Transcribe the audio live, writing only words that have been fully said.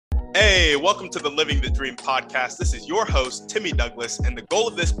Hey, welcome to the Living the Dream podcast. This is your host, Timmy Douglas, and the goal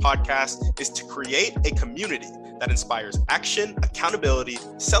of this podcast is to create a community that inspires action, accountability,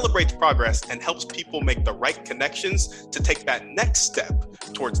 celebrates progress, and helps people make the right connections to take that next step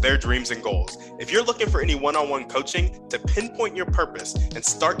towards their dreams and goals. If you're looking for any one-on-one coaching to pinpoint your purpose and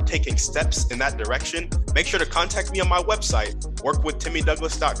start taking steps in that direction, make sure to contact me on my website,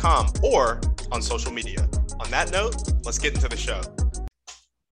 workwithtimmydouglas.com, or on social media. On that note, let's get into the show.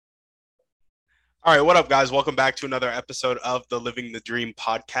 All right, what up, guys? Welcome back to another episode of the Living the Dream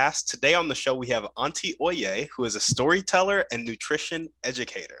podcast. Today on the show, we have Auntie Oye, who is a storyteller and nutrition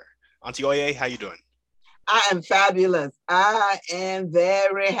educator. Auntie Oye, how you doing? I am fabulous. I am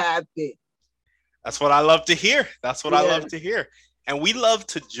very happy. That's what I love to hear. I love to hear. And we love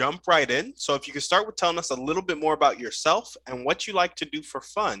to jump right in. So if you could start with telling us a little bit more about yourself and what you like to do for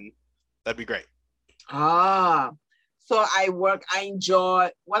fun, that'd be great. So I enjoy,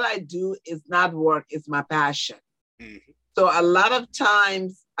 what I do is not work, it's my passion. Mm-hmm. So a lot of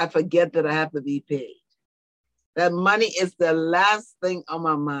times I forget that I have to be paid. That money is the last thing on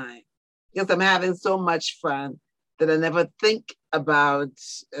my mind because I'm having so much fun that I never think about,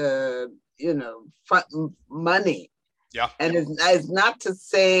 money. Yeah. And it's not to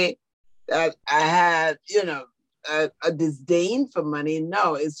say that I had, a disdain for money.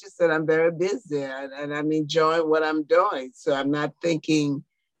 No, it's just that I'm very busy and I'm enjoying what I'm doing. So I'm not thinking,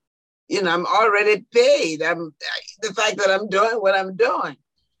 I'm already paid. The fact that I'm doing what I'm doing.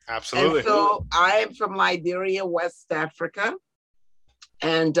 Absolutely. And so I am from Liberia, West Africa.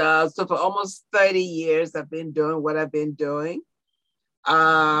 And so for almost 30 years, I've been doing what I've been doing.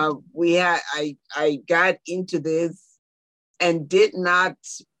 I got into this and did not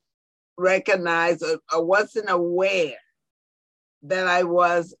recognize or wasn't aware that I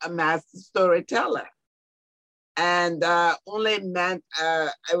was a master storyteller, and only meant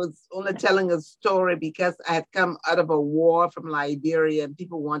I was only telling a story because I had come out of a war from Liberia and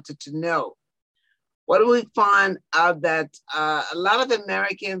people wanted to know. What do we find out that a lot of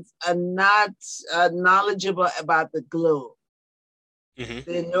Americans are not knowledgeable about the globe. Mm-hmm.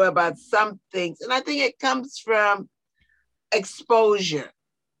 They know about some things, and I think it comes from exposure.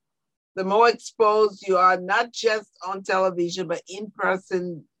 The more exposed you are, not just on television, but in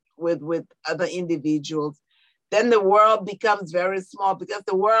person with other individuals, then the world becomes very small because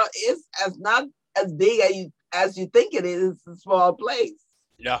the world is not as big as you think it is. It's a small place.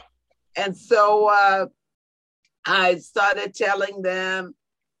 Yeah. And so I started telling them,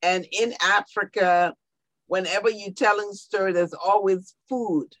 and in Africa, whenever you're telling stories, there's always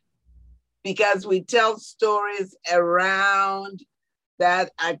food because we tell stories around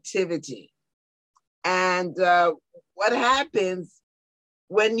that activity. And what happens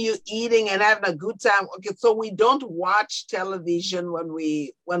when you're eating and having a good time? Okay, so we don't watch television when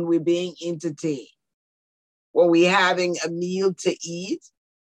we're being entertained. When we're having a meal to eat,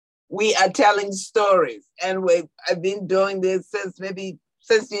 we are telling stories. And I've been doing this since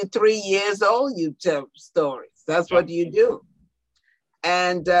you're 3 years old, you tell stories. That's what you do.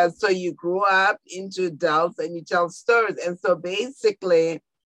 And so you grew up into adults and you tell stories. And so basically,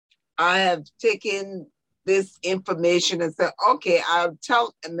 I have taken this information and said, okay, I'll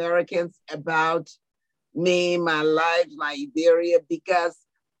tell Americans about me, my life, Liberia, because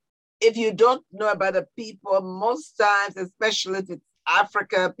if you don't know about the people, most times, especially if it's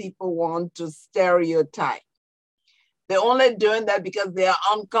Africa, people want to stereotype. They're only doing that because they are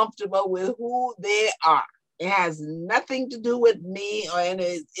uncomfortable with who they are. It has nothing to do with me or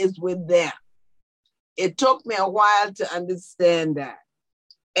it's with them. It took me a while to understand that.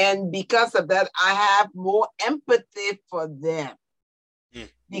 And because of that, I have more empathy for them.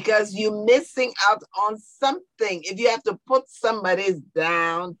 Because you're missing out on something. If you have to put somebody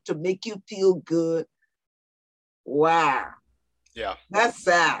down to make you feel good, wow. Yeah. That's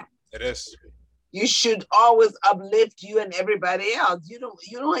sad. It is. You should always uplift you and everybody else. You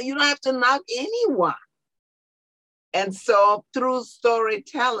don't have to knock anyone. And so through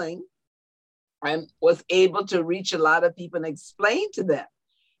storytelling, I was able to reach a lot of people and explain to them.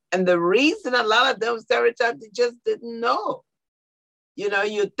 And the reason a lot of them stereotyped, they just didn't know.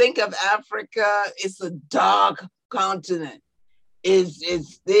 You think of Africa, it's a dark continent. It's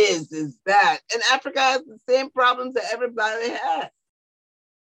this, it's that. And Africa has the same problems that everybody has.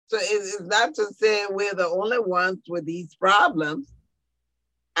 So it's not to say we're the only ones with these problems.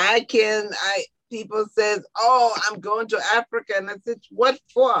 People says, oh, I'm going to Africa. And I said, what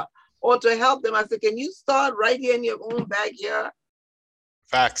for? Or to help them. I said, can you start right here in your own backyard?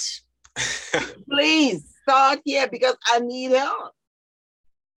 Facts. Please start here because I need help.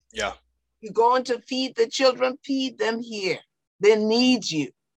 Yeah. You're going to feed the children, feed them here. They need you.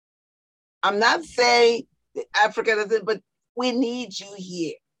 I'm not saying that Africa doesn't, but we need you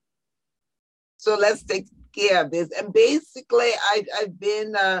here. So let's take care of this. And basically,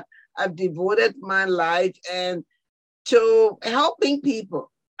 I've devoted my life and to helping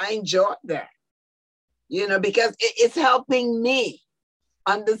people. I enjoy that, because it's helping me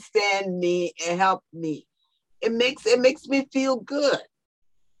understand me and help me. It makes me feel good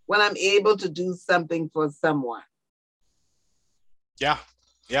when I'm able to do something for someone. Yeah.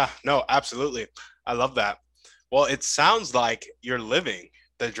 Yeah. No, absolutely. I love that. Well, it sounds like you're living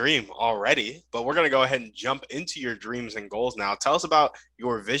the dream already, but we're going to go ahead and jump into your dreams and goals now. Tell us about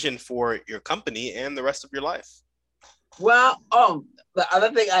your vision for your company and the rest of your life. Well, the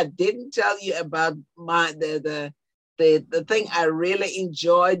other thing I didn't tell you about the thing I really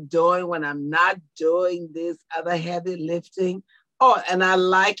enjoy doing when I'm not doing this other heavy lifting. Oh, and I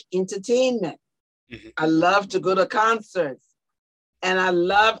like entertainment. Mm-hmm. I love to go to concerts. And I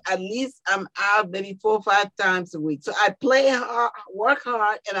love, at least I'm out maybe 4 or 5 times a week. So I play hard, work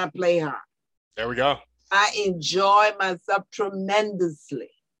hard, and I play hard. There we go. I enjoy myself tremendously.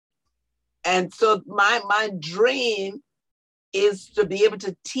 And so my dream is to be able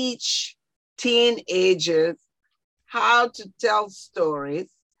to teach teenagers how to tell stories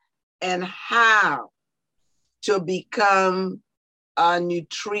and how to become a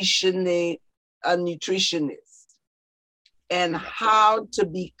nutritionist and how to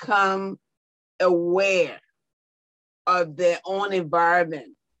become aware of their own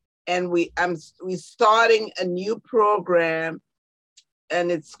environment. And we're starting a new program,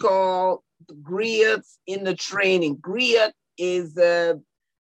 and it's called Griot in the Training. Griot is a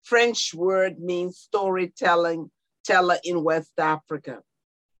French word, means storyteller in West Africa.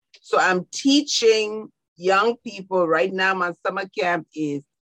 So I'm teaching young people right now. My summer camp is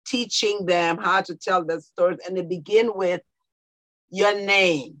teaching them how to tell their stories, and they begin with your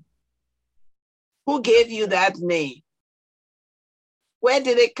name. Who gave you that name? Where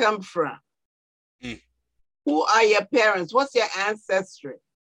did it come from? Who are your parents? What's your ancestry?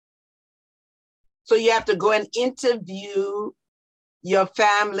 So you have to go and interview your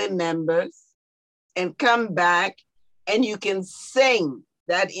family members and come back, and you can sing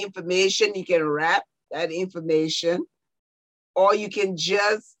that information. You can rap that information, or you can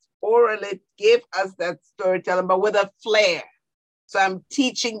just orally give us that storytelling, but with a flair. So I'm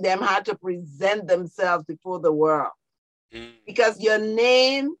teaching them how to present themselves before the world. Because your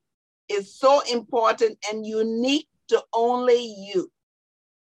name is so important and unique to only you.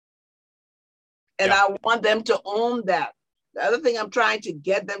 And I want them to own that. The other thing I'm trying to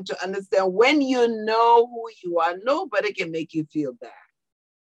get them to understand, when you know who you are, nobody can make you feel bad.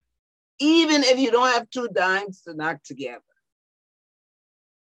 Even if you don't have 2 dimes to knock together.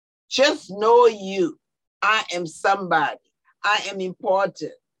 Just know you. I am somebody. I am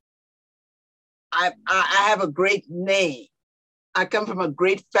important. I have a great name. I come from a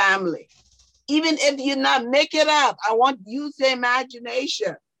great family. Even if you're not, make it up. I want you to use your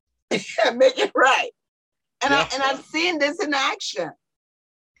imagination. Make it right. And I've seen this in action.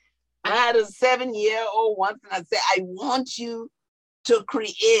 I had a 7-year-old once, and I said, I want you to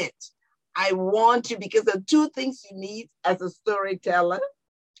create. I want you, because there are 2 things you need as a storyteller.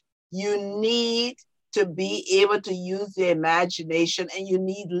 You need to be able to use your imagination, and you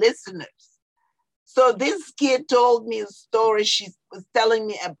need listeners. So this kid told me a story. She was telling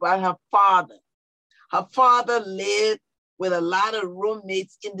me about her father. Her father lived with a lot of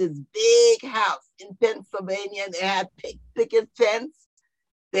roommates in this big house in Pennsylvania. They had picket fence.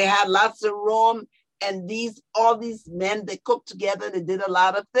 They had lots of room. And all these men, they cooked together. They did a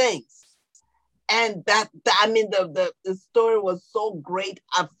lot of things. And the story was so great.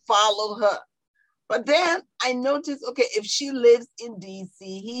 I followed her. But then I noticed, okay, if she lives in DC,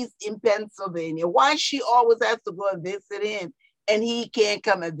 he's in Pennsylvania, why she always has to go and visit him and he can't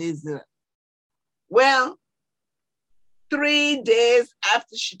come and visit her? Well, 3 days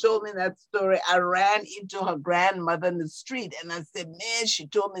after she told me that story, I ran into her grandmother in the street, and I said, man, she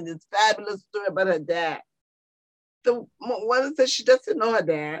told me this fabulous story about her dad. The mother said she doesn't know her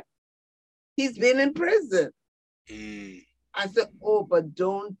dad. He's been in prison. I said, oh, but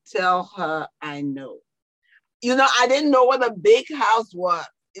don't tell her I know. I didn't know what a big house was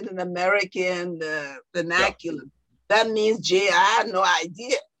in an American vernacular. That means I had no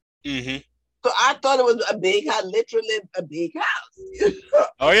idea. Mm-hmm. So I thought it was a big house, literally a big house.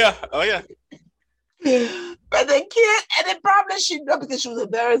 Oh, yeah. But the kid, and it probably she knew, because she was a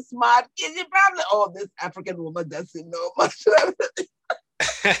very smart kid. She probably, this African woman doesn't know much.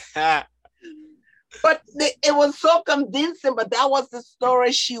 But it was so convincing, but that was the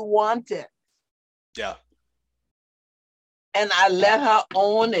story she wanted. Yeah. And I let her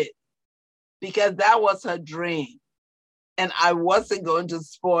own it. because that was her dream. And I wasn't going to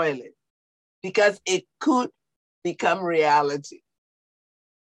spoil it because it could become reality.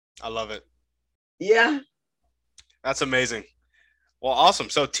 I love it. Yeah. That's amazing. Well, awesome.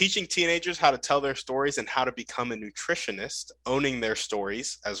 So teaching teenagers how to tell their stories and how to become a nutritionist, owning their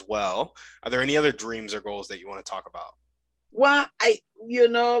stories as well. Are there any other dreams or goals that you want to talk about? Well, I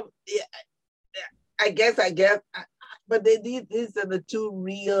guess, but these are the two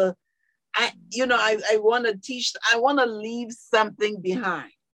real. I want to teach. I want to leave something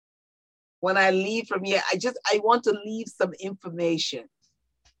behind. When I leave from here, I want to leave some information.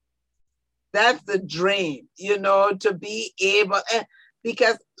 That's the dream, to be able,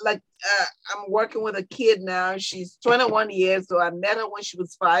 because I'm working with a kid now. She's 21 years old. I met her when she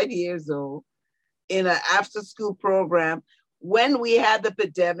was 5 years old in an after-school program when we had the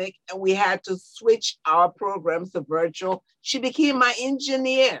pandemic and we had to switch our programs to virtual. She became my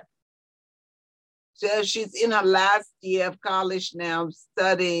engineer. So she's in her last year of college now,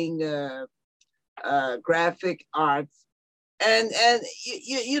 studying graphic arts. And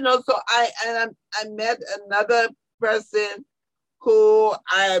so I met another person who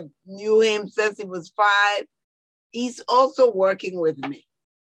I knew him since he was 5. He's also working with me.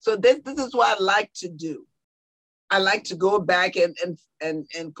 So this is what I like to do. I like to go back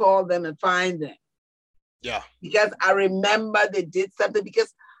and call them and find them. Yeah. Because I remember they did something,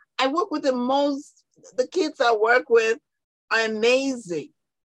 because I work with the kids I work with are amazing.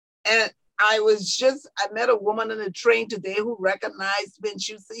 And I met a woman on the train today who recognized me, and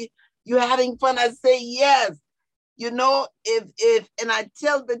she said, "You're having fun?" I say, "Yes." And I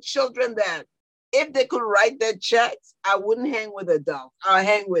tell the children that if they could write their checks, I wouldn't hang with adults. I'll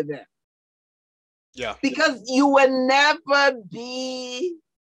hang with them. Yeah. Because you will never be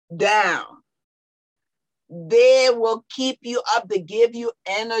down. They will keep you up. They give you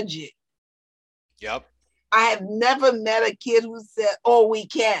energy. Yep. I have never met a kid who said, "Oh, we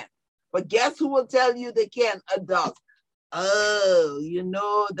can't." But guess who will tell you they can? Adults. Oh,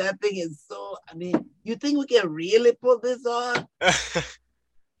 that thing is you think we can really pull this on?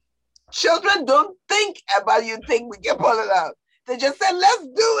 Children don't think about you think we can pull it out. They just say, "Let's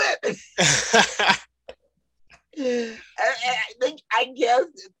do it." I guess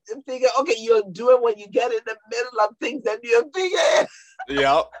they figure, okay, you'll do it when you get in the middle of things and you'll figure it.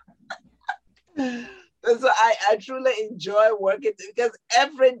 Yep. So I truly enjoy working because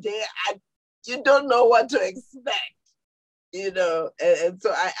every day you don't know what to expect, and so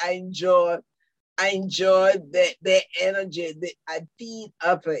I enjoy their energy. I feed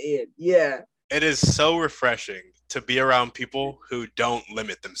up for it. Yeah. It is so refreshing to be around people who don't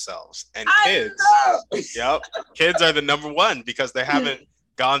limit themselves. And kids, yep, kids are the number one because they haven't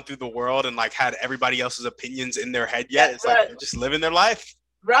gone through the world and had everybody else's opinions in their head yet. It's they're just living their life.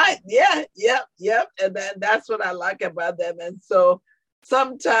 Right. Yeah. Yep. And that's what I like about them. And so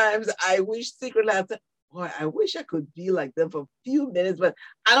sometimes I wish secretly, I wish I could be like them for a few minutes, but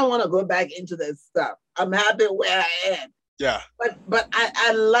I don't want to go back into that stuff. I'm happy where I am. Yeah. But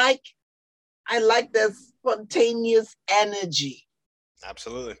I like the spontaneous energy.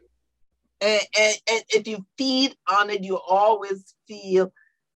 Absolutely. And if you feed on it, you always feel,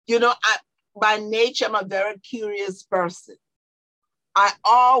 by nature, I'm a very curious person. I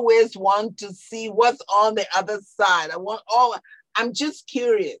always want to see what's on the other side. I'm just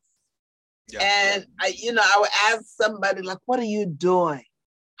curious. Yeah. And I would ask somebody what are you doing?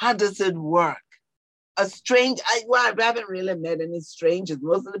 How does it work? A stranger, I haven't really met any strangers.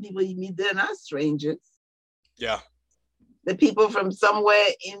 Most of the people you meet, they're not strangers. Yeah. The people from somewhere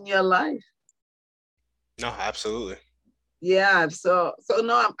in your life. No, absolutely. Yeah. So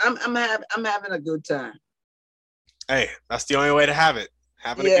no, I'm having a good time. Hey, that's the only way to have it.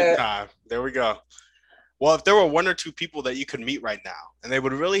 Having a good time. There we go. Well, if there were one or two people that you could meet right now and they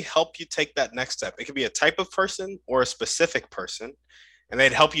would really help you take that next step, it could be a type of person or a specific person, and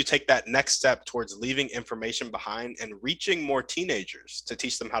they'd help you take that next step towards leaving information behind and reaching more teenagers to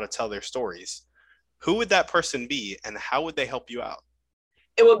teach them how to tell their stories, who would that person be and how would they help you out?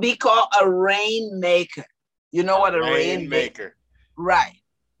 It would be called a rainmaker. You know what a rainmaker? Right.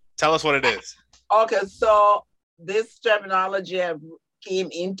 Tell us what it is. Okay, so this terminology came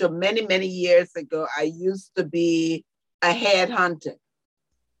into many, many years ago. I used to be a headhunter.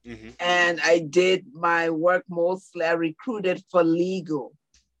 Mm-hmm. And I did my work mostly. I recruited for legal.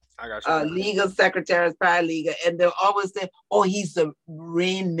 I got you. Legal secretaries, paralegal. And they'll always say, "Oh, he's a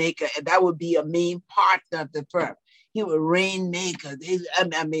rainmaker." And that would be a main partner of the firm. He was a rainmaker. He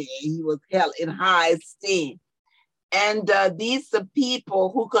was held in high esteem. And these are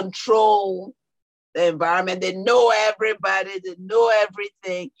people who control the environment. They know everybody. They know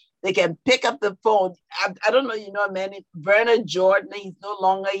everything. They can pick up the phone. I don't know, you know, Vernon Jordan, he's no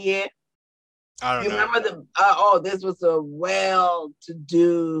longer here. I don't You know. remember this was a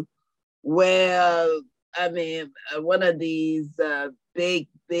well-to-do, one of these big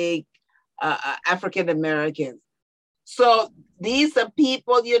African Americans. So these are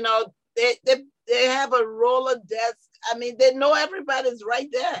people, you know, they have a Rolodex. I mean, they know everybody's right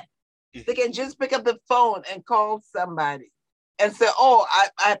there. They can just pick up the phone and call somebody and say, "Oh,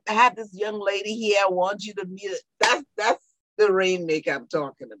 I have this young lady here. I want you to meet it." That's the rainmaker I'm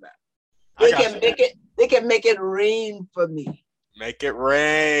talking about. They can make it rain for me. Make it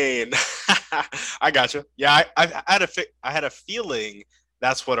rain. I got you. Yeah, I had a feeling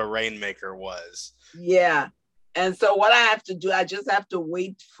that's what a rainmaker was. Yeah. And so what I have to do, I just have to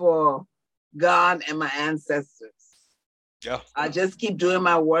wait for God and my ancestors. Yeah. I just keep doing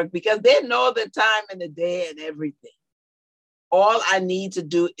my work because they know the time and the day and everything. All I need to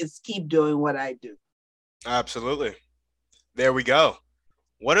do is keep doing what I do. Absolutely. There we go.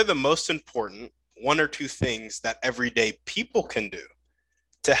 What are the most important one or two things that everyday people can do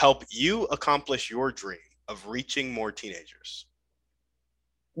to help you accomplish your dream of reaching more teenagers?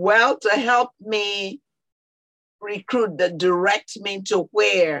 Well, to help me recruit, direct me to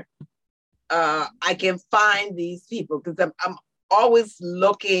where I can find these people, because I'm always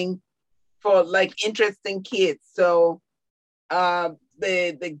looking for like interesting kids. So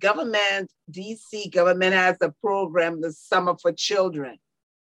the government, DC government has a program, the Summer for Children,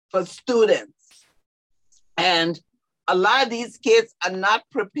 for students. And a lot of these kids are not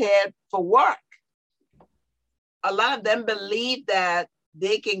prepared for work. A lot of them believe that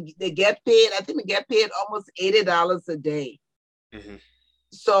they get paid, I think they get paid almost $80 a day. Mm-hmm.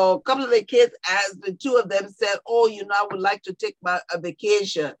 So a couple of the kids, as the two of them said, "Oh, you know, I would like to take a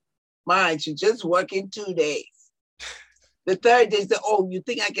vacation." Mind, you're just working 2 days. The third day, said, "Oh, you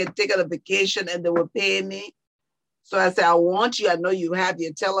think I can take a vacation and they will pay me?" So I said, "I want you, I know you have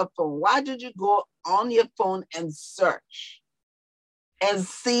your telephone. Why did you go on your phone and search and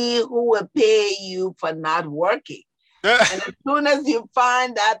see who will pay you for not working?" And as soon as you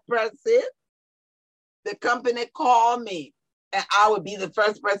find that person, the company call me and I would be the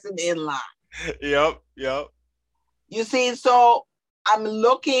first person in line. Yep. You see, so I'm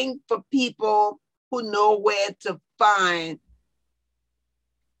looking for people who know where to find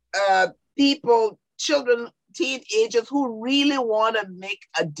people, children, teenagers who really want to make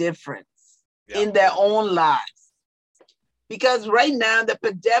a difference in their own lives. Because right now the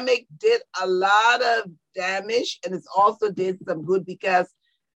pandemic did a lot of damage, and it's also did some good, because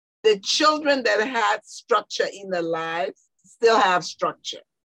the children that had structure in their lives still have structure.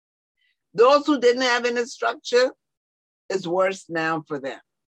 Those who didn't have any structure, it's worse now for them.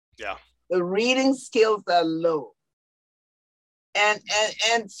 Yeah. The reading skills are low. And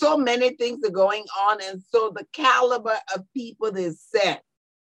so many things are going on. And so the caliber of people they sent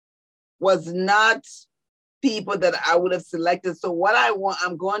was not people that I would have selected. So what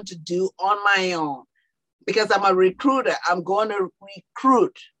I'm going to do on my own, because I'm a recruiter, I'm going to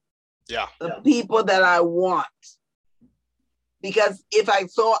recruit the people that I want. Because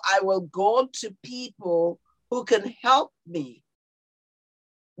I will go to people who can help me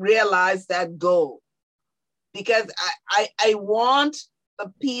realize that goal. Because I want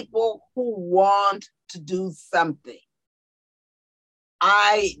the people who want to do something.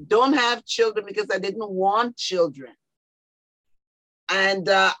 I don't have children because I didn't want children. And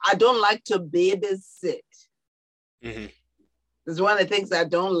I don't like to babysit. Mm-hmm. It's one of the things I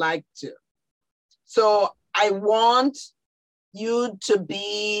don't like to. So I want you to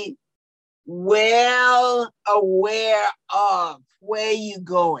be well aware of where you're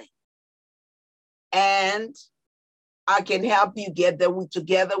going. And I can help you get there.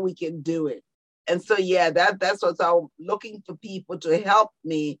 Together we can do it. And so, that's what I'm looking for, people to help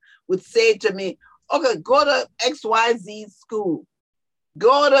me, would say to me, "Okay, go to XYZ school.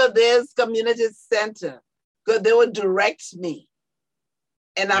 Go to this community center." Because they would direct me.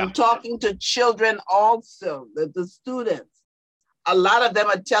 And I'm talking to children also, the students. A lot of them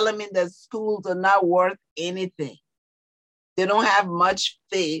are telling me that schools are not worth anything. They don't have much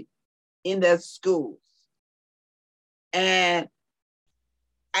faith in their schools. And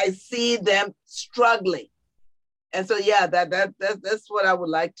I see them struggling. And so, that's what I would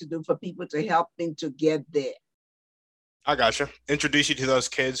like to do for people to help me to get there. I gotcha. Introduce you to those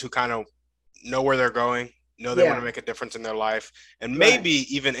kids who kind of know where they're going, know they want to make a difference in their life, and maybe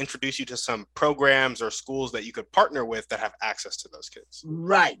even introduce you to some programs or schools that you could partner with that have access to those kids.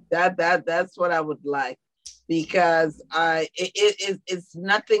 Right. That's what I would like, because it's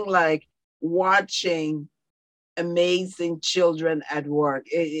nothing like watching amazing children at work.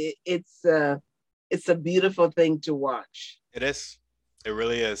 It's a beautiful thing to watch. It is. It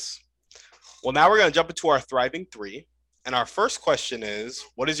really is. Well, now we're going to jump into our Thriving Three. And our first question is,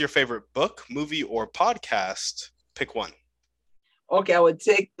 what is your favorite book, movie, or podcast? Pick one. Okay, I would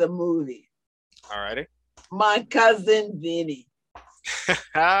take the movie. All righty. My Cousin Vinny.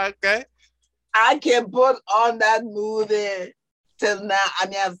 Okay. I can put on that movie till now. I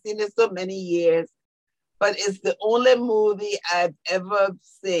mean, I've seen it so many years, but it's the only movie I've ever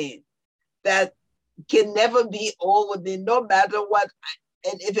seen that can never be old with me, no matter what.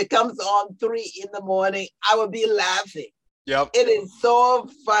 And if it comes on 3 a.m, I will be laughing. Yep. It is so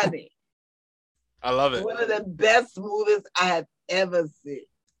funny. I love it. One of the best movies I have ever seen.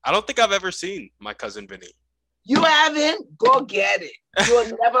 I don't think I've ever seen My Cousin Vinny. You haven't? Go get it.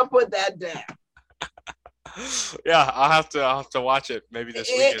 You'll never put that down. Yeah, I'll have to watch it maybe this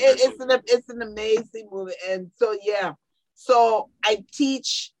weekend. It's an amazing movie. And so, yeah. So I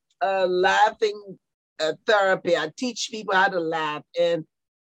teach laughing therapy. I teach people how to laugh. And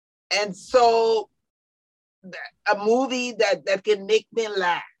so a movie that can make me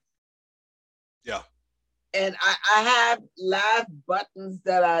laugh. Yeah. And I have laugh buttons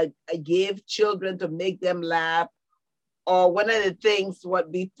that I give children to make them laugh. Or one of the things,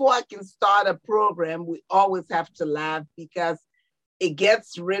 before I can start a program, we always have to laugh because it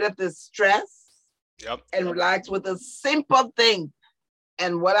gets rid of the stress. Yep. And relax with a simple thing.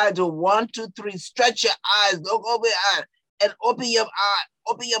 And what I do, 1, 2, 3, stretch your eyes, look over your eye, and open your eye,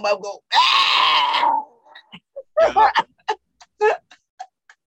 open your mouth, go, ah! Yeah.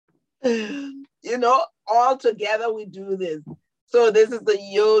 You know, all together we do this. So this is a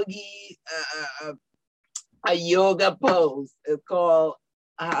yoga pose. It's called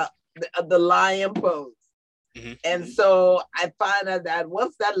the lion pose. Mm-hmm. And so I find out that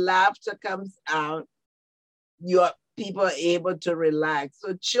once that laughter comes out, your people are able to relax.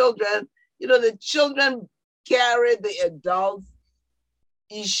 So children, the children carry the adults'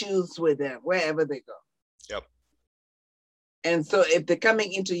 issues with them wherever they go. Yep. And so if they're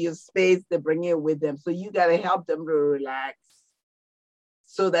coming into your space, they bring it with them. So you got to help them to relax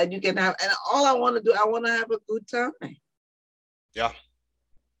so that you can have, and all I want to do, I want to have a good time. Yeah.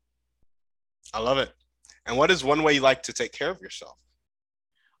 I love it. And what is one way you like to take care of yourself?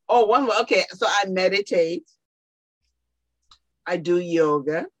 Oh, one way. Okay. So I meditate. I do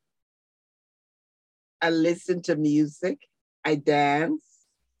yoga. I listen to music. I dance.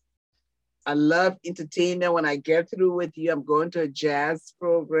 I love entertainment. When I get through with you, I'm going to a jazz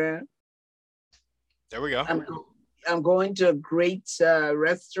program. There we go. I'm going to a great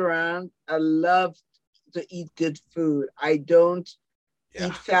restaurant. I love to eat good food. I don't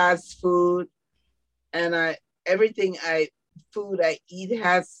eat fast food. And everything I eat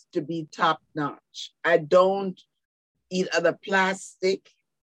has to be top notch. I don't eat other plastic,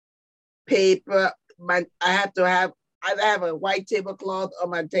 paper. I have to have either have a white tablecloth on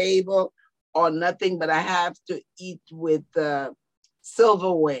my table or nothing, but I have to eat with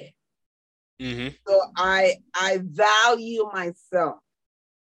silverware. Mm-hmm. So I value myself.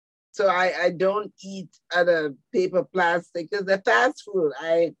 So I don't eat other paper, plastic, because the fast food,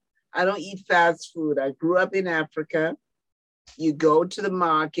 I don't eat fast food. I grew up in Africa. You go to the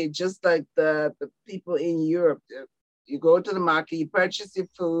market, just like the people in Europe. You go to the market, you purchase your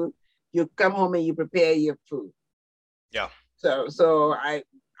food, you come home and you prepare your food. Yeah. So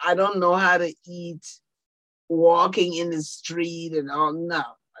I don't know how to eat walking in the street and all. No.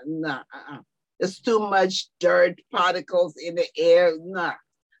 There's too much dirt, particles in the air. No.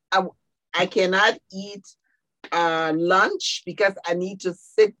 I cannot eat lunch because I need to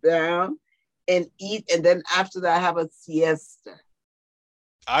sit down and eat, and then after that I have a siesta.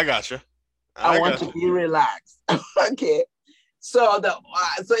 I gotcha. I want to be relaxed. Okay, so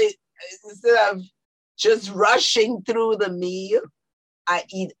instead of just rushing through the meal, I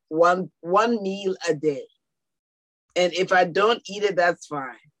eat one meal a day, and if I don't eat it, that's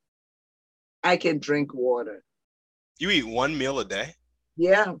fine. I can drink water. You eat one meal a day?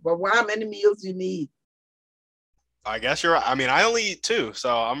 Yeah, but how many meals you need? I guess you're right. I mean, I only eat 2,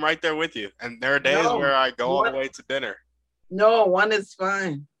 so I'm right there with you. And there are days where I go all the way to dinner. No, 1 is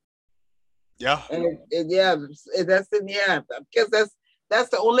fine. Yeah. Because that's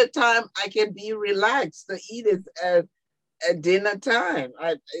the only time I can be relaxed. To eat is at dinner time.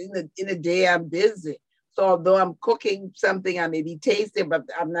 In the day I'm busy. So although I'm cooking something, I may be tasting, but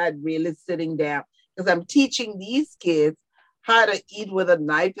I'm not really sitting down because I'm teaching these kids how to eat with a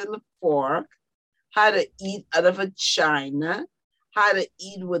knife and a fork, how to eat out of a china, how to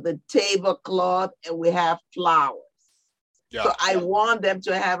eat with a tablecloth, and we have flowers. Yeah. So I want them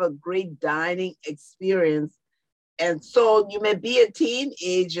to have a great dining experience. And so you may be a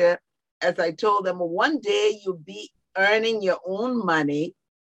teenager, as I told them, one day you'll be earning your own money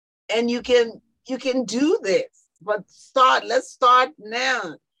and you can do this. But let's start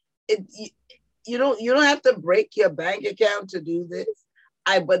now. You don't have to break your bank account to do this.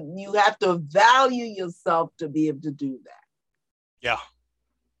 But you have to value yourself to be able to do that. Yeah.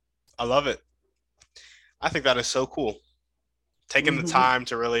 I love it. I think that is so cool. Taking the time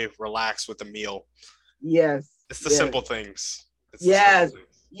to really relax with the meal. Yes. It's the simple things. Yes.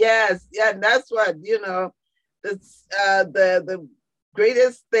 Yeah. And that's what, the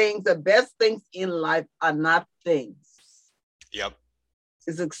greatest things, the best things in life are not things. Yep.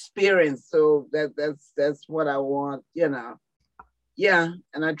 It's experience. So that's what I want, Yeah.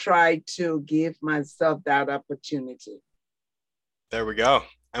 And I try to give myself that opportunity. There we go.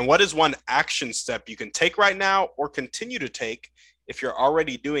 And what is one action step you can take right now or continue to take if you're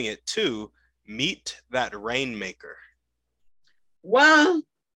already doing it to meet that rainmaker? Well,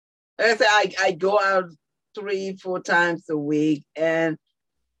 like I say, I go out 3-4 times a week, and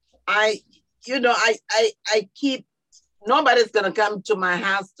I keep, nobody's gonna come to my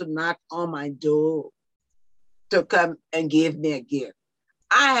house to knock on my door to come and give me a gift.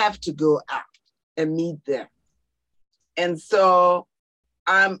 I have to go out and meet them. And so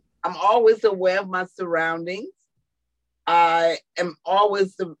I'm always aware of my surroundings. I am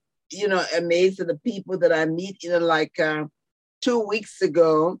always, amazed at the people that I meet. 2 weeks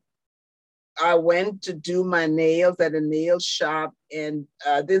ago, I went to do my nails at a nail shop, and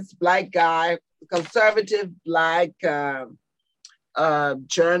this Black guy, conservative Black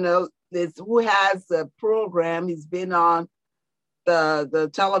journalist who has a program, he's been on the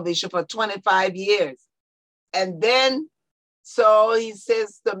television for 25 years. And then, so he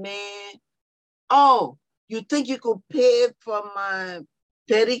says to me, "Oh, you think you could pay for my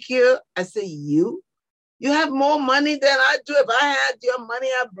pedicure?" I say, You have more money than I do. If I had your money,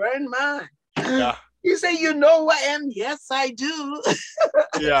 I'd burn mine. Yeah. You say, "You know who I am?" Yes, I do.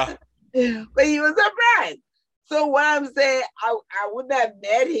 Yeah. But he was surprised. So what I'm saying, I wouldn't have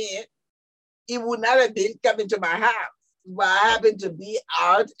met him. He would not have been coming to my house. But I happened to be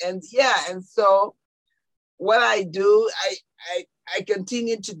out, and so what I do, I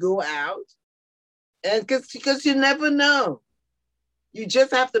continue to go out, and because you never know. You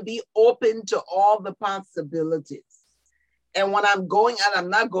just have to be open to all the possibilities. And when I'm going out, I'm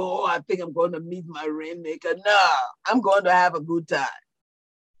not going, "Oh, I think I'm going to meet my rainmaker." No, I'm going to have a good time.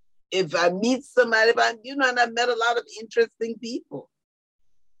 If I meet somebody, and I've met a lot of interesting people.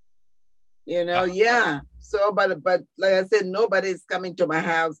 Yeah. So, but like I said, nobody's coming to my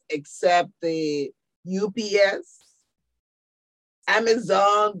house except the UPS,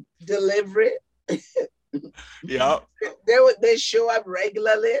 Amazon delivery. Yeah. They show up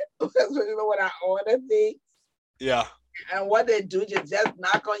regularly when I order things. Yeah. And what they do is just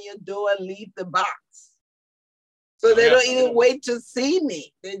knock on your door and leave the box. So they don't even wait to see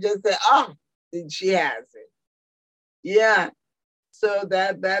me. They just say, "Oh, she has it." Yeah. So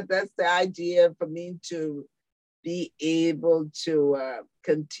that's the idea for me to be able to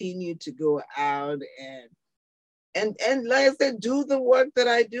continue to go out and like I said, do the work that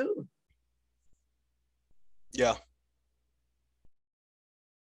I do. Yeah.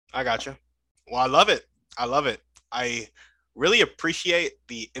 I gotcha. Well, I love it. I love it. I really appreciate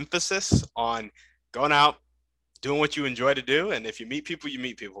the emphasis on going out, doing what you enjoy to do. And if you meet people, you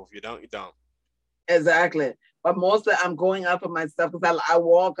meet people. If you don't, you don't. Exactly. But mostly I'm going out for myself because I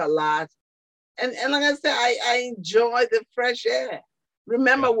walk a lot. And like I said, I enjoy the fresh air.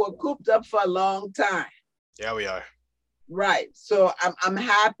 Remember, we're cooped up for a long time. Yeah, we are. Right. So I'm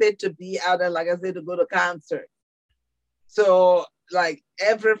happy to be out there, like I said, to go to concert. So like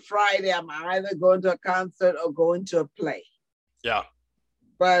every Friday, I'm either going to a concert or going to a play. Yeah.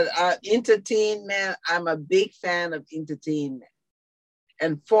 But entertainment, I'm a big fan of entertainment.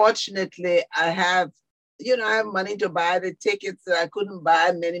 And fortunately, I have money to buy the tickets that I couldn't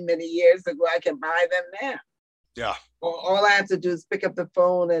buy many, many years ago. I can buy them now. Yeah. All I have to do is pick up the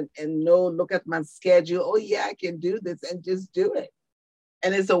phone and look at my schedule. Oh, yeah, I can do this, and just do it.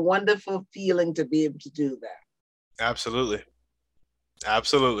 And it's a wonderful feeling to be able to do that. Absolutely.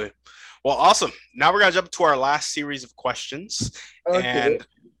 Absolutely. Well, awesome. Now we're going to jump to our last series of questions. Okay. And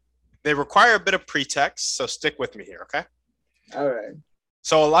they require a bit of pretext, so stick with me here, okay? All right.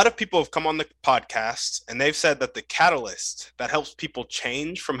 So a lot of people have come on the podcast, and they've said that the catalyst that helps people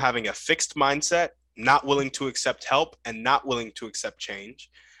change from having a fixed mindset, not willing to accept help and not willing to accept change,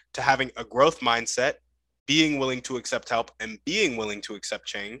 to having a growth mindset, being willing to accept help and being willing to accept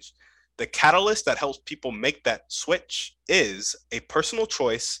change, The catalyst that helps people make that switch is a personal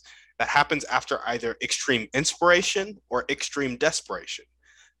choice that happens after either extreme inspiration or extreme desperation.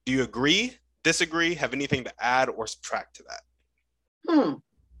 Do you agree, disagree, have anything to add or subtract to that?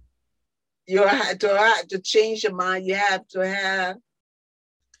 You have to change your mind. You have to have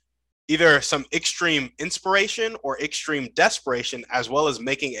either some extreme inspiration or extreme desperation, as well as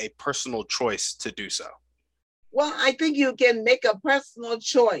making a personal choice to do so. Well, I think you can make a personal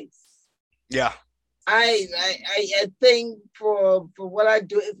choice. Yeah. I think for what I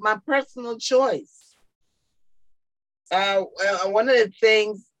do, it's my personal choice. One of the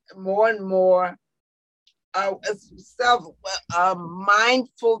things more and more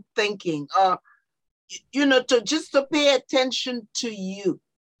mindful thinking, to pay attention to you.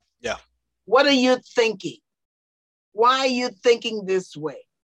 Yeah. What are you thinking? Why are you thinking this way?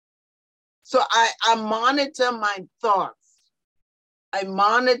 So I monitor my thoughts. I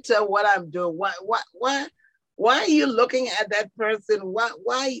monitor what I'm doing. Why are you looking at that person?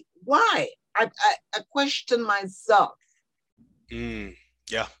 Why? I question myself.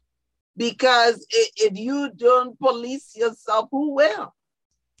 Yeah. Because if you don't police yourself, who will?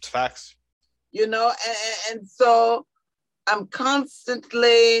 It's facts. And so I'm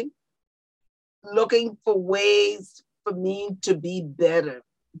constantly looking for ways for me to be better,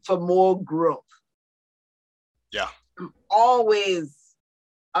 for more growth. Yeah. I'm always,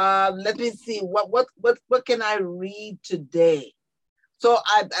 let me see, what can I read today? So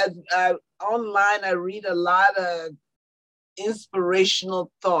I online, I read a lot of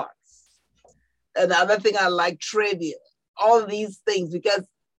inspirational thoughts. Another thing I like, trivia, all of these things, because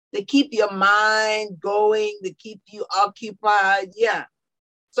they keep your mind going, they keep you occupied. Yeah.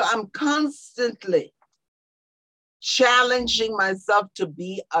 So I'm constantly challenging myself to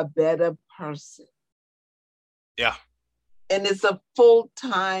be a better person. Yeah. And it's a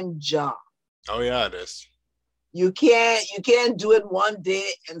full-time job. Oh yeah, it is. You can't do it one day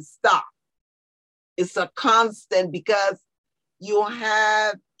and stop. It's a constant, because you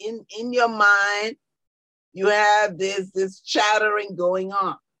have in your mind, you have this chattering going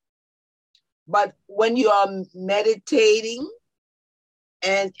on. But when you are meditating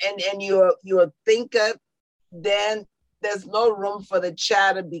and you're a thinker, then there's no room for the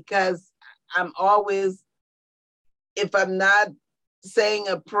chatter, because I'm always, if I'm not saying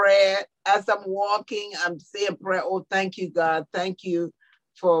a prayer, as I'm walking, I'm saying prayer. Oh, thank you, God. Thank you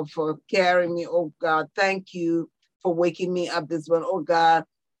for carrying me. Oh, God, thank you for waking me up this morning. Oh, God,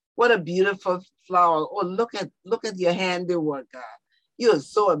 what a beautiful flower. Oh, look at your handiwork, God. You are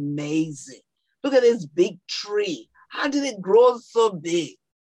so amazing. Look at this big tree. How did it grow so big?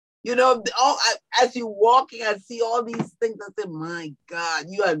 As you're walking, I see all these things. I say, my God,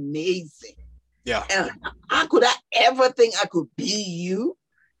 you are amazing. Yeah. And how could I ever think I could be you?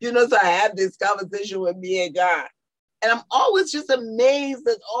 So I have this conversation with me and God. And I'm always just amazed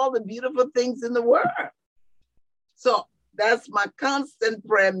at all the beautiful things in the world. So that's my constant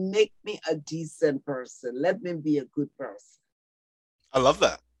prayer. Make me a decent person. Let me be a good person. I love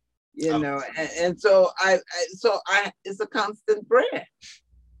that. And so I it's a constant prayer.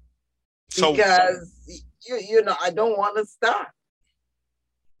 So, because I don't want to stop.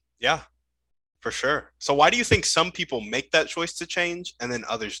 Yeah, for sure. So why do you think some people make that choice to change and then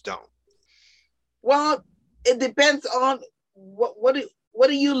others don't? Well, it depends on what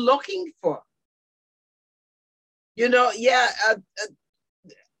are you looking for?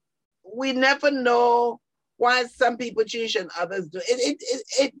 We never know why some people change and others do.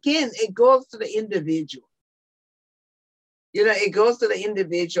 It goes to the individual. It goes to the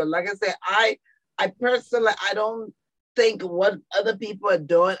individual. Like I said, I personally, I don't think what other people are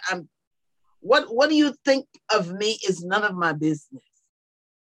doing. What do you think of me is none of my business.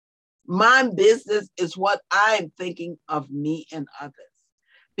 My business is what I'm thinking of me and others.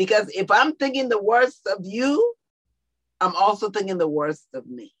 Because if I'm thinking the worst of you, I'm also thinking the worst of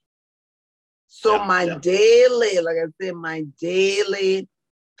me. So daily, like I said, my daily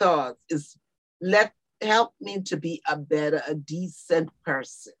thoughts is help me to be a decent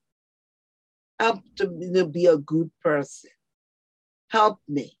person. Help to be a good person. Help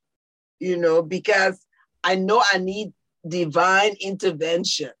me, because I know I need divine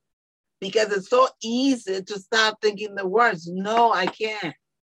intervention, because it's so easy to start thinking the worst. No, I can't.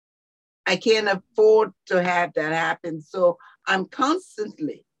 I can't afford to have that happen. So I'm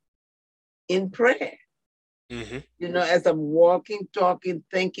constantly in prayer, as I'm walking, talking,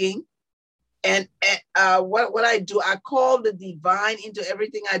 thinking. And what I do, I call the divine into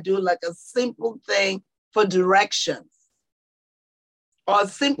everything I do, like a simple thing for directions. Or a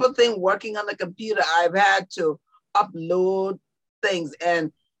simple thing working on the computer, I've had to upload things.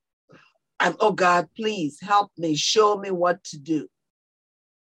 And oh God, please help me, show me what to do.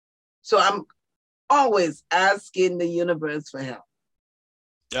 So I'm always asking the universe for help.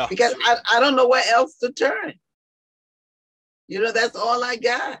 Yeah. Because I don't know where else to turn. That's all I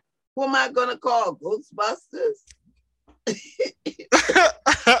got. Who am I going to call? Ghostbusters?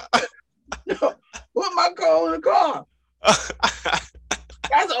 No, who am I going to call?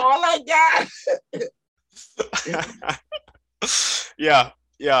 That's all I got. Yeah.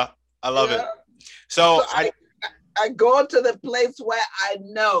 I love it. So I go to the place where I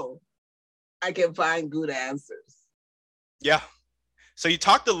know I can find good answers. Yeah. So you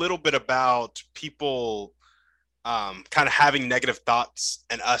talked a little bit about people kind of having negative thoughts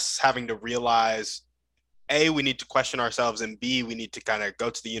and us having to realize, A, we need to question ourselves, and B, we need to kind of go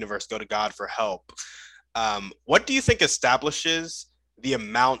to the universe, go to God for help. What do you think establishes the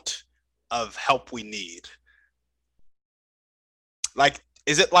amount of help we need? Like,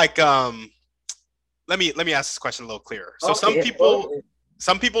 is it like, let me ask this question a little clearer. So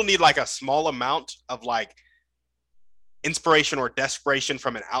some people need like a small amount of like inspiration or desperation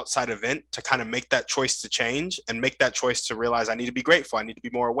from an outside event to kind of make that choice to change and make that choice to realize I need to be grateful. I need to be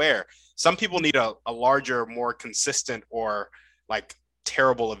more aware. Some people need a larger, more consistent or like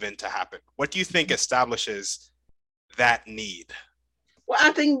terrible event to happen. What do you think establishes that need? Well,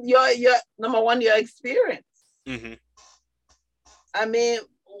 I think your number one, your experience. Mm-hmm. I mean,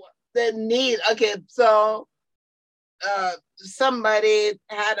 the need. Okay, so somebody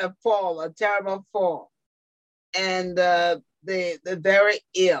had a terrible fall, and they're very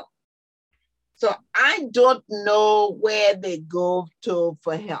ill. So I don't know where they go to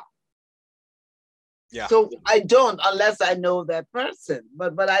for help. Yeah. So I don't, unless I know that person.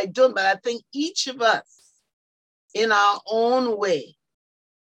 But I don't. But I think each of us, in our own way,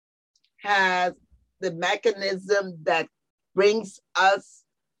 has the mechanism that brings us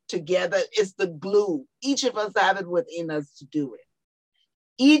together. It's the glue. Each of us have it within us to do it.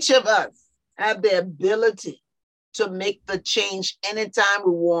 Each of us have the ability to make the change anytime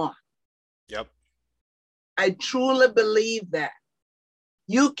we want. Yep. I truly believe that.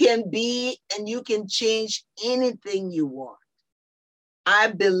 You can be and you can change anything you want. I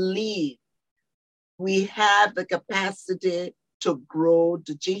believe we have the capacity to grow,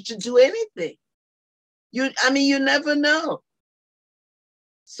 to change, to do anything. You never know.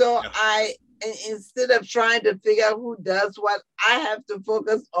 So yeah. Instead of trying to figure out who does what, I have to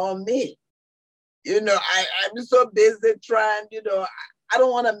focus on me. I'm so busy trying, I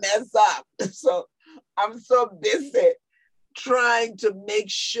don't want to mess up. So I'm so busy trying to make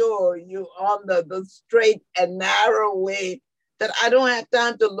sure you're on the straight and narrow way that I don't have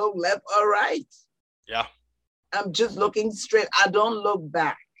time to look left or right. Yeah. I'm just looking straight. I don't look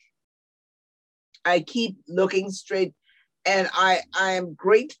back. I keep looking straight. And I am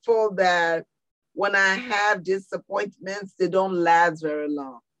grateful that when I have disappointments, they don't last very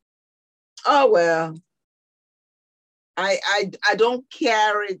long. Oh, well, I don't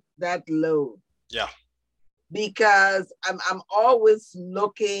carry that load. Yeah. Because I'm always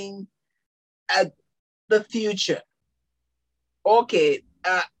looking at the future. Okay,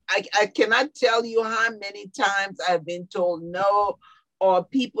 I cannot tell you how many times I've been told no, or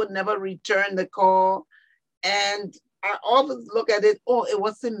people never return the call. And I always look at it, it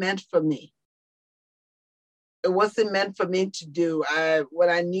wasn't meant for me. It wasn't meant for me to do. When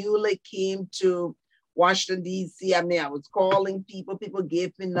I newly came to Washington, D.C., I was calling people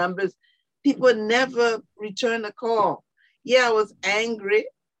gave me numbers. People never returned the call. Yeah, I was angry,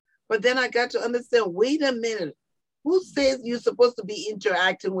 but then I got to understand, wait a minute, who says you're supposed to be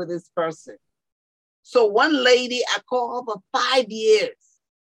interacting with this person? So one lady, I called for 5 years.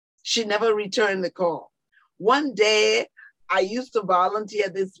 She never returned the call. One day, I used to volunteer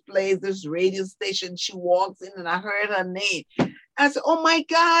at this place, this radio station. She walks in and I heard her name. I said, oh my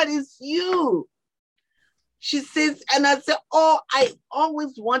God, it's you. She says, and I said, I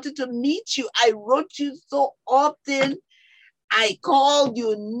always wanted to meet you. I wrote you so often. I called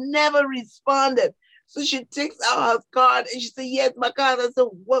you, never responded. So she takes out her card and she said, yes, my card. I said,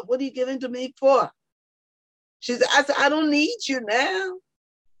 what are you giving to me for? I said, I don't need you now.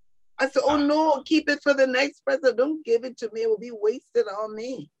 I said, oh no, keep it for the next person. Don't give it to me. It will be wasted on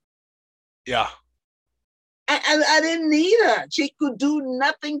me. Yeah. I didn't need her. She could do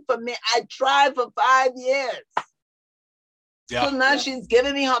nothing for me. I tried for 5 years. Yeah. So now she's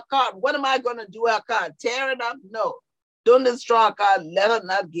giving me her card. What am I going to do with her card? Tear it up? No. Don't destroy her card. Let her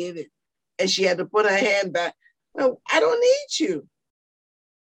not give it. And she had to put her hand back. Well, I don't need you.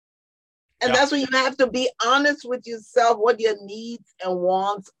 And that's when you have to be honest with yourself, what your needs and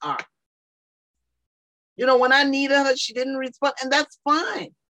wants are. When I needed her, she didn't respond, and that's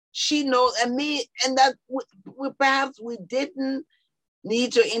fine. She knows, and me, and that perhaps we didn't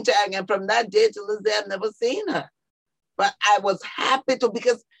need to interact. And from that day to this day, I've never seen her. But I was happy to,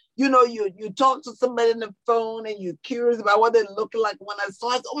 because you talk to somebody on the phone and you're curious about what they look like. When I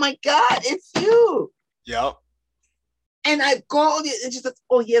saw it, oh my God, it's you. Yep. And I called you, and she said,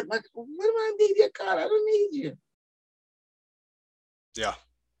 oh yes, what do I need your card? I don't need you. Yeah.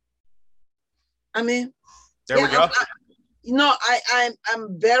 I mean, there we go.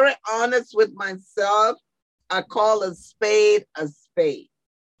 I'm very honest with myself. I call a spade a spade.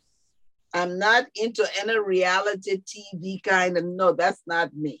 I'm not into any reality TV kind of, no, that's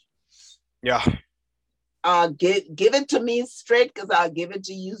not me. Yeah. Give it to me straight, because I'll give it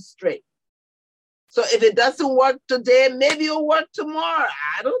to you straight. So if it doesn't work today, maybe it'll work tomorrow.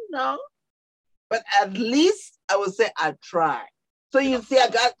 I don't know. But at least I would say I tried. So you see,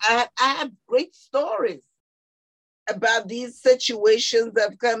 I have great stories about these situations that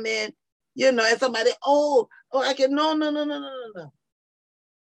have come in, and somebody, I can, no.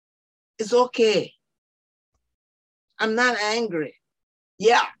 It's okay. I'm not angry.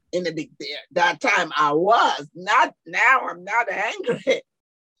 Yeah, in that time I was. Not now, I'm not angry.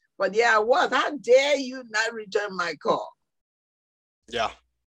 But yeah, I was. How dare you not return my call? Yeah.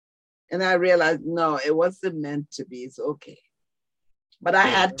 And I realized, no, it wasn't meant to be. It's okay. But I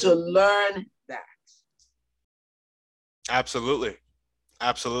had to learn that. Absolutely.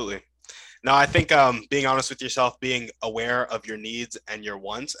 Now, I think being honest with yourself, being aware of your needs and your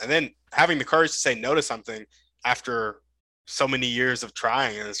wants, and then having the courage to say no to something after so many years of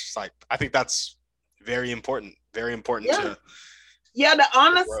trying, and it's just like, I think that's very important. Very important to. Yeah, the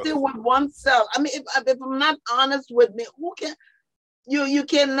honesty with oneself. I mean, if I'm not honest with me, who can? You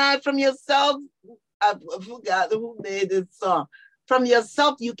cannot from yourself. I forgot who made this song. From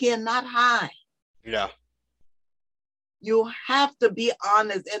yourself, you cannot hide. Yeah. You have to be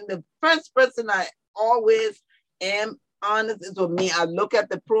honest. And the first person I always am honest is with me. I look at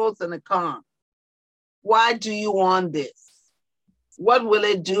the pros and the cons. Why do you want this? What will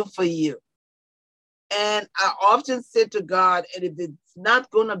it do for you? And I often say to God, and if it's not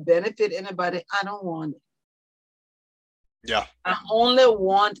going to benefit anybody, I don't want it. Yeah. I only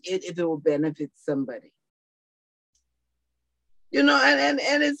want it if it will benefit somebody.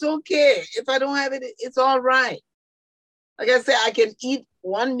 And it's okay. If I don't have it, it's all right. Like I said, I can eat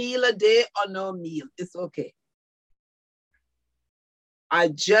one meal a day or no meal. It's okay. I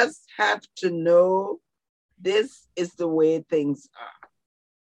just have to know this is the way things are.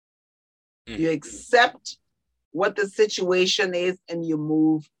 Mm-hmm. You accept what the situation is and you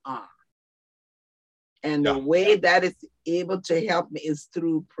move on. And the way that is able to help me is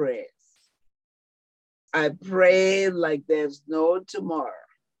through prayers. I pray like there's no tomorrow,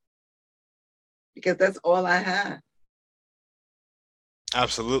 because that's all I have.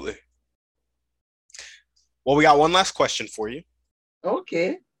 Absolutely. Well, we got one last question for you.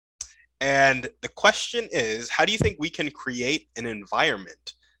 Okay. And the question is, how do you think we can create an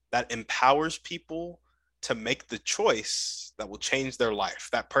environment that empowers people to make the choice that will change their life,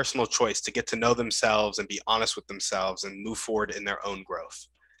 that personal choice to get to know themselves and be honest with themselves and move forward in their own growth?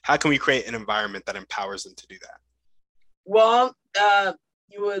 How can we create an environment that empowers them to do that? Well, to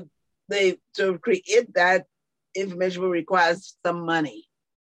create that information will require some money.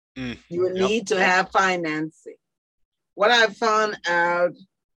 You will need to have financing. What I found out,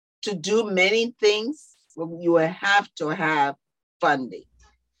 to do many things, you will have to have funding.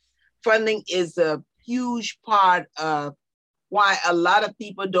 Funding is a huge part of why a lot of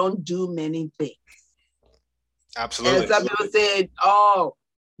people don't do many things. Absolutely. And some people say,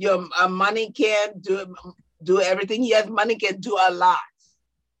 your money can't do everything. Yes, money can do a lot.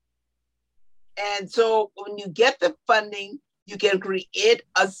 And so when you get the funding, you can create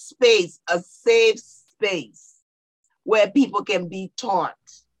a space, a safe space where people can be taught.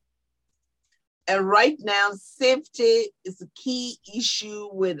 And right now, safety is a key issue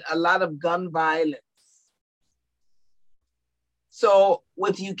with a lot of gun violence. So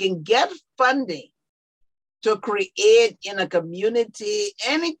if you can get funding to create in a community,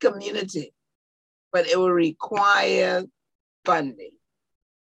 any community, but it will require funding.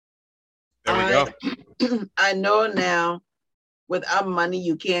 There we go. I know now, without money,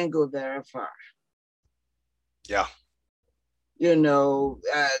 you can't go very far. Yeah.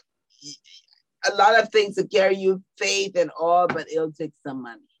 A lot of things that carry you faith and all, but it'll take some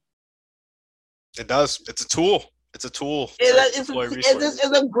money. It does. It's a tool. It's a tool. It's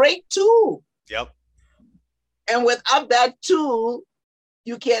a great tool. Yep. And without that tool,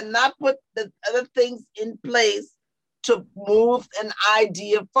 you cannot put the other things in place to move an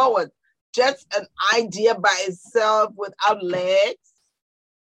idea forward. Just an idea by itself without legs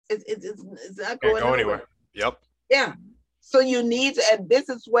It's not Can't going go anywhere. anywhere. Yep. Yeah. So you need to, and this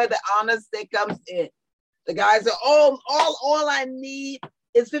is where the honesty comes in. The guys are, all I need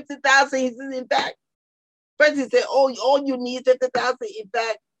is 50,000. He says, in fact, first he said, all you need 50,000. In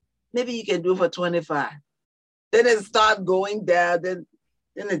fact, maybe you can do for 25. Then it start going down. Then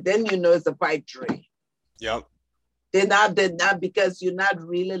you know it's a pipe dream. Yep. They're not because you're not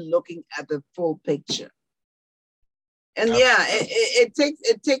really looking at the full picture. And yeah, it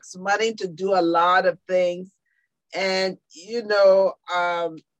takes money to do a lot of things. And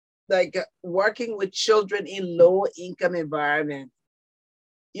like working with children in low income environments,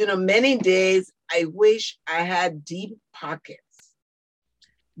 many days I wish I had deep pockets,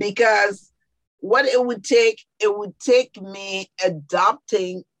 because what it would take me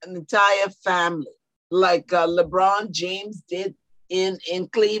adopting an entire family like LeBron James did in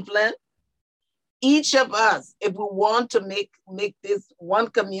Cleveland. Each of us, if we want to make this one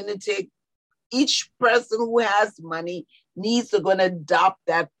community, each person who has money needs to go and adopt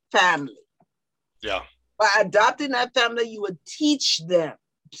that family. Yeah. By adopting that family, you would teach them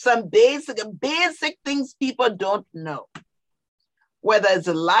some basic things people don't know. Whether it's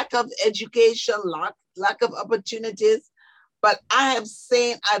a lack of education, lack of opportunities. But I've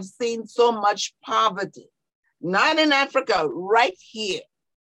seen so much poverty, not in Africa, right here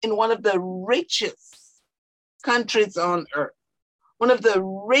in one of the richest countries on earth, one of the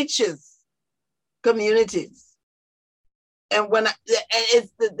richest communities. And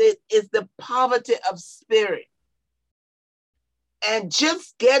it's the poverty of spirit. And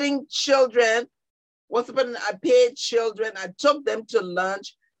just getting children, once upon I paid children, I took them to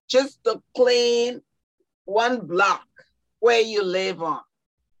lunch just to clean one block where you live on.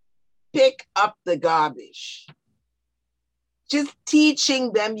 Pick up the garbage. Just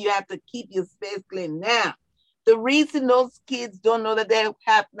teaching them you have to keep your space clean. Now, the reason those kids don't know that they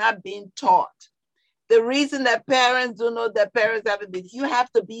have not been taught, the reason that parents don't know that parents haven't been, you have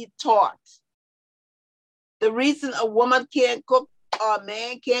to be taught. The reason a woman can't cook or a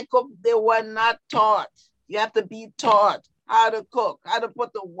man can't cook, they were not taught. You have to be taught how to cook, how to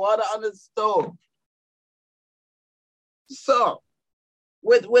put the water on the stove. So,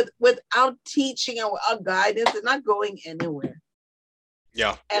 without teaching and without guidance, they're not going anywhere.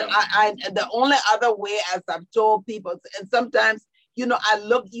 Yeah. And I the only other way, as I've told people, and sometimes,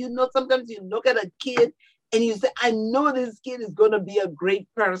 sometimes you look at a kid and you say, I know this kid is going to be a great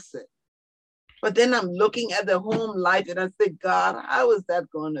person. But then I'm looking at the home life and I say, God, how is that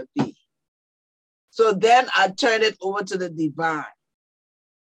going to be? So then I turn it over to the divine.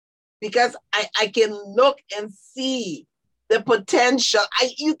 Because I can look and see the potential.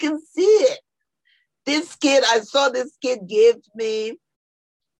 You can see it. This kid, I saw this kid give me,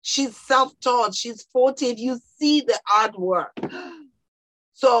 she's self-taught, she's 14. You see the artwork.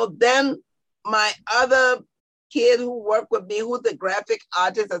 So then my other kid who worked with me, who's a graphic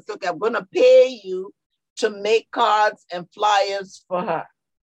artist, I said, okay, I'm going to pay you to make cards and flyers for her.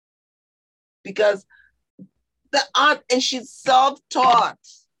 Because the art, and she's self-taught.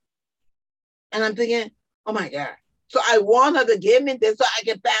 And I'm thinking, oh my God. So I want her to give me this so I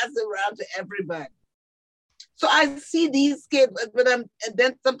can pass it around to everybody. So I see these kids, and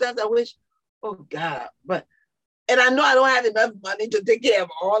then sometimes I wish, oh God, and I know I don't have enough money to take care of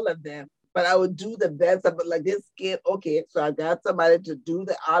all of them, but I would do the best of it. Like this kid, okay, so I got somebody to do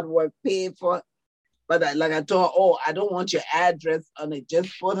the artwork, pay for it. But I told her, I don't want your address on it.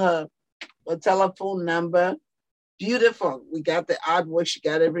 Just put her telephone number. Beautiful. We got the artwork. She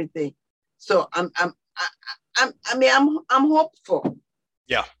got everything. So I'm hopeful.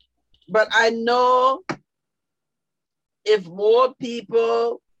 Yeah. But I know if more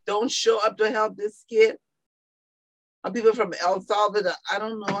people don't show up to help this kid, or people from El Salvador, I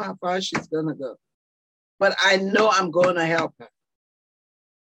don't know how far she's gonna go. But I know I'm gonna help her.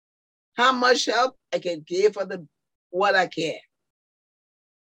 How much help I can give her what I can.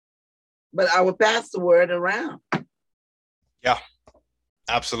 But I will pass the word around. Yeah,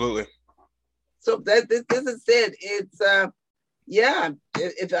 absolutely. So this is it. It's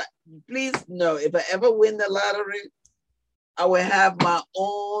if I ever win the lottery, I will have my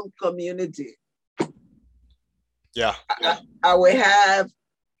own community. Yeah. I will have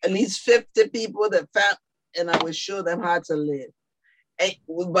at least 50 people and I will show them how to live.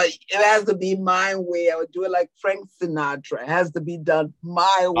 But it has to be my way. I would do it like Frank Sinatra. It has to be done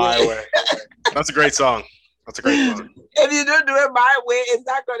my way. My way. That's a great song. That's a great song. If you don't do it my way, it's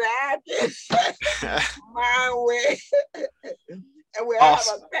not going to happen. My way. And we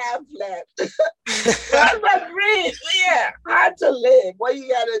awesome. Have a pamphlet. That's my dream. Yeah, how to live. What you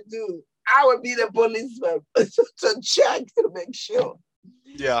got to do. I would be the policeman to check to make sure.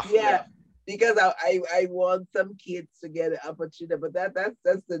 Yeah. Because I want some kids to get an opportunity, but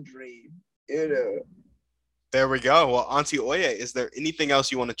that's the dream, you know. There we go. Well, Auntie Oye, is there anything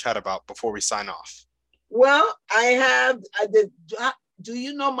else you want to chat about before we sign off? Well, I did. Do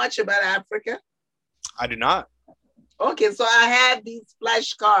you know much about Africa? I do not. Okay, so I have these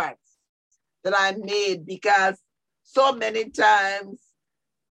flashcards that I made because so many times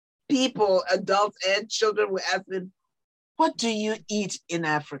people, adults and children, will ask me, what do you eat in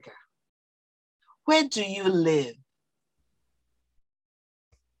Africa? Where do you live?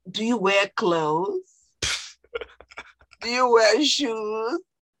 Do you wear clothes? Do you wear shoes?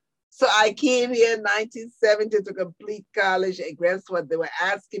 So I came here in 1970 to complete college, and guess what? They were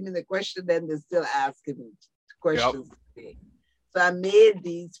asking me the question, then they're still asking me questions. Yep. So I made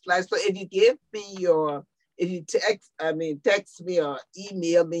these flyers. So if you give me text me or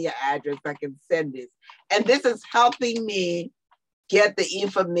email me your address, I can send this. And this is helping me get the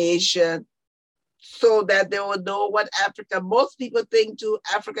information so that they will know what Africa, most people think too,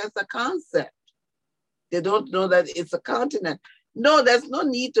 Africa is a concept. They don't know that it's a continent. No, there's no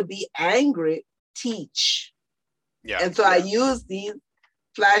need to be angry. Teach. Yeah. And so I use these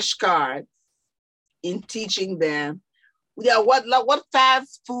flashcards in teaching them. Yeah, what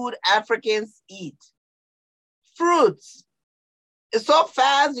fast food Africans eat? Fruits. It's so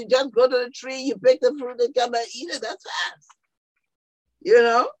fast. You just go to the tree, you pick the fruit, and come and eat it. That's fast. You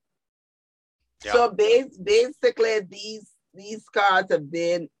know. Yeah. So basically, these cards have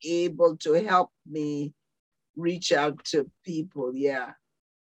been able to help me reach out to people. Yeah.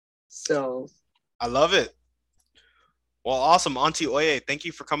 So I love it. Well, awesome. Auntie Oye, thank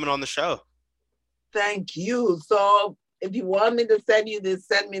you for coming on the show. Thank you. So if you want me to send you this,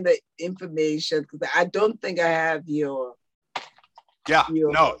 send me the information, because I don't think I have your. Yeah,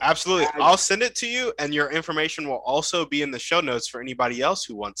 no, absolutely. I'll send it to you, and your information will also be in the show notes for anybody else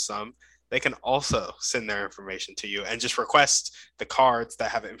who wants some. They can also send their information to you and just request the cards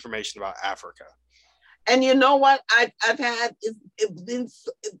that have information about Africa. And you know what I've had?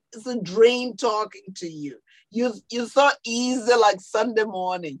 It's a dream talking to you. You're so easy, like Sunday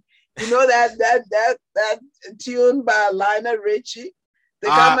morning. You know that tune by Lionel Richie, The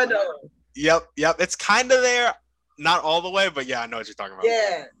Commodore. Yep. It's kind of there, not all the way, but yeah, I know what you're talking about.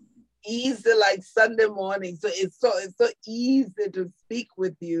 Yeah, easy like Sunday morning. So it's so easy to speak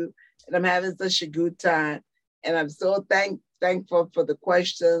with you, and I'm having such a good time. And I'm so thankful for the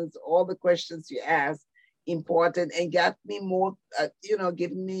questions, all the questions you asked, important, and got me more,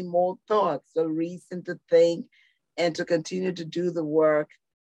 giving me more thoughts, a reason to think and to continue to do the work.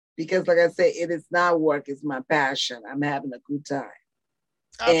 Because like I say, it is not work, it's my passion. I'm having a good time.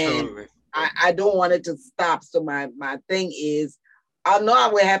 Absolutely. And I don't want it to stop. So my thing is, I know I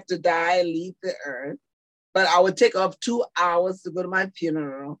will have to die, leave the earth, but I will take off 2 hours to go to my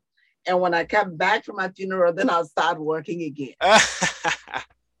funeral. And when I come back from my funeral, then I'll start working again.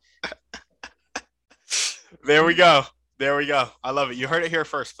 There we go. I love it. You heard it here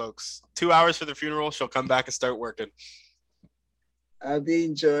first, folks. 2 hours for the funeral. She'll come back and start working. I'll be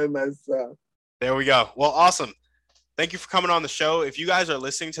enjoying myself. There we go. Well, awesome. Thank you for coming on the show. If you guys are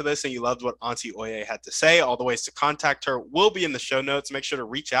listening to this and you loved what Auntie Oye had to say, all the ways to contact her will be in the show notes. Make sure to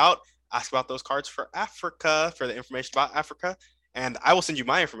reach out, ask about those cards for Africa, for the information about Africa. And I will send you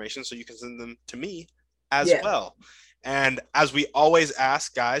my information so you can send them to me as well. And as we always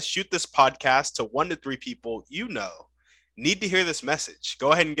ask, guys, shoot this podcast to 1 to 3 people you know need to hear this message.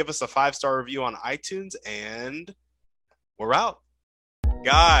 Go ahead and give us a 5-star review on iTunes, and we're out.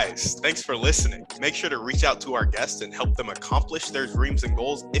 Guys, thanks for listening. Make sure to reach out to our guests and help them accomplish their dreams and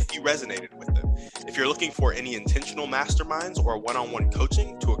goals if you resonated with them. If you're looking for any intentional masterminds or one-on-one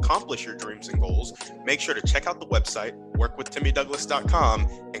coaching to accomplish your dreams and goals, make sure to check out the website,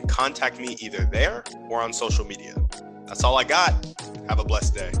 workwithtimmydouglas.com, and contact me either there or on social media. That's all I got. Have a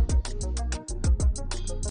blessed day.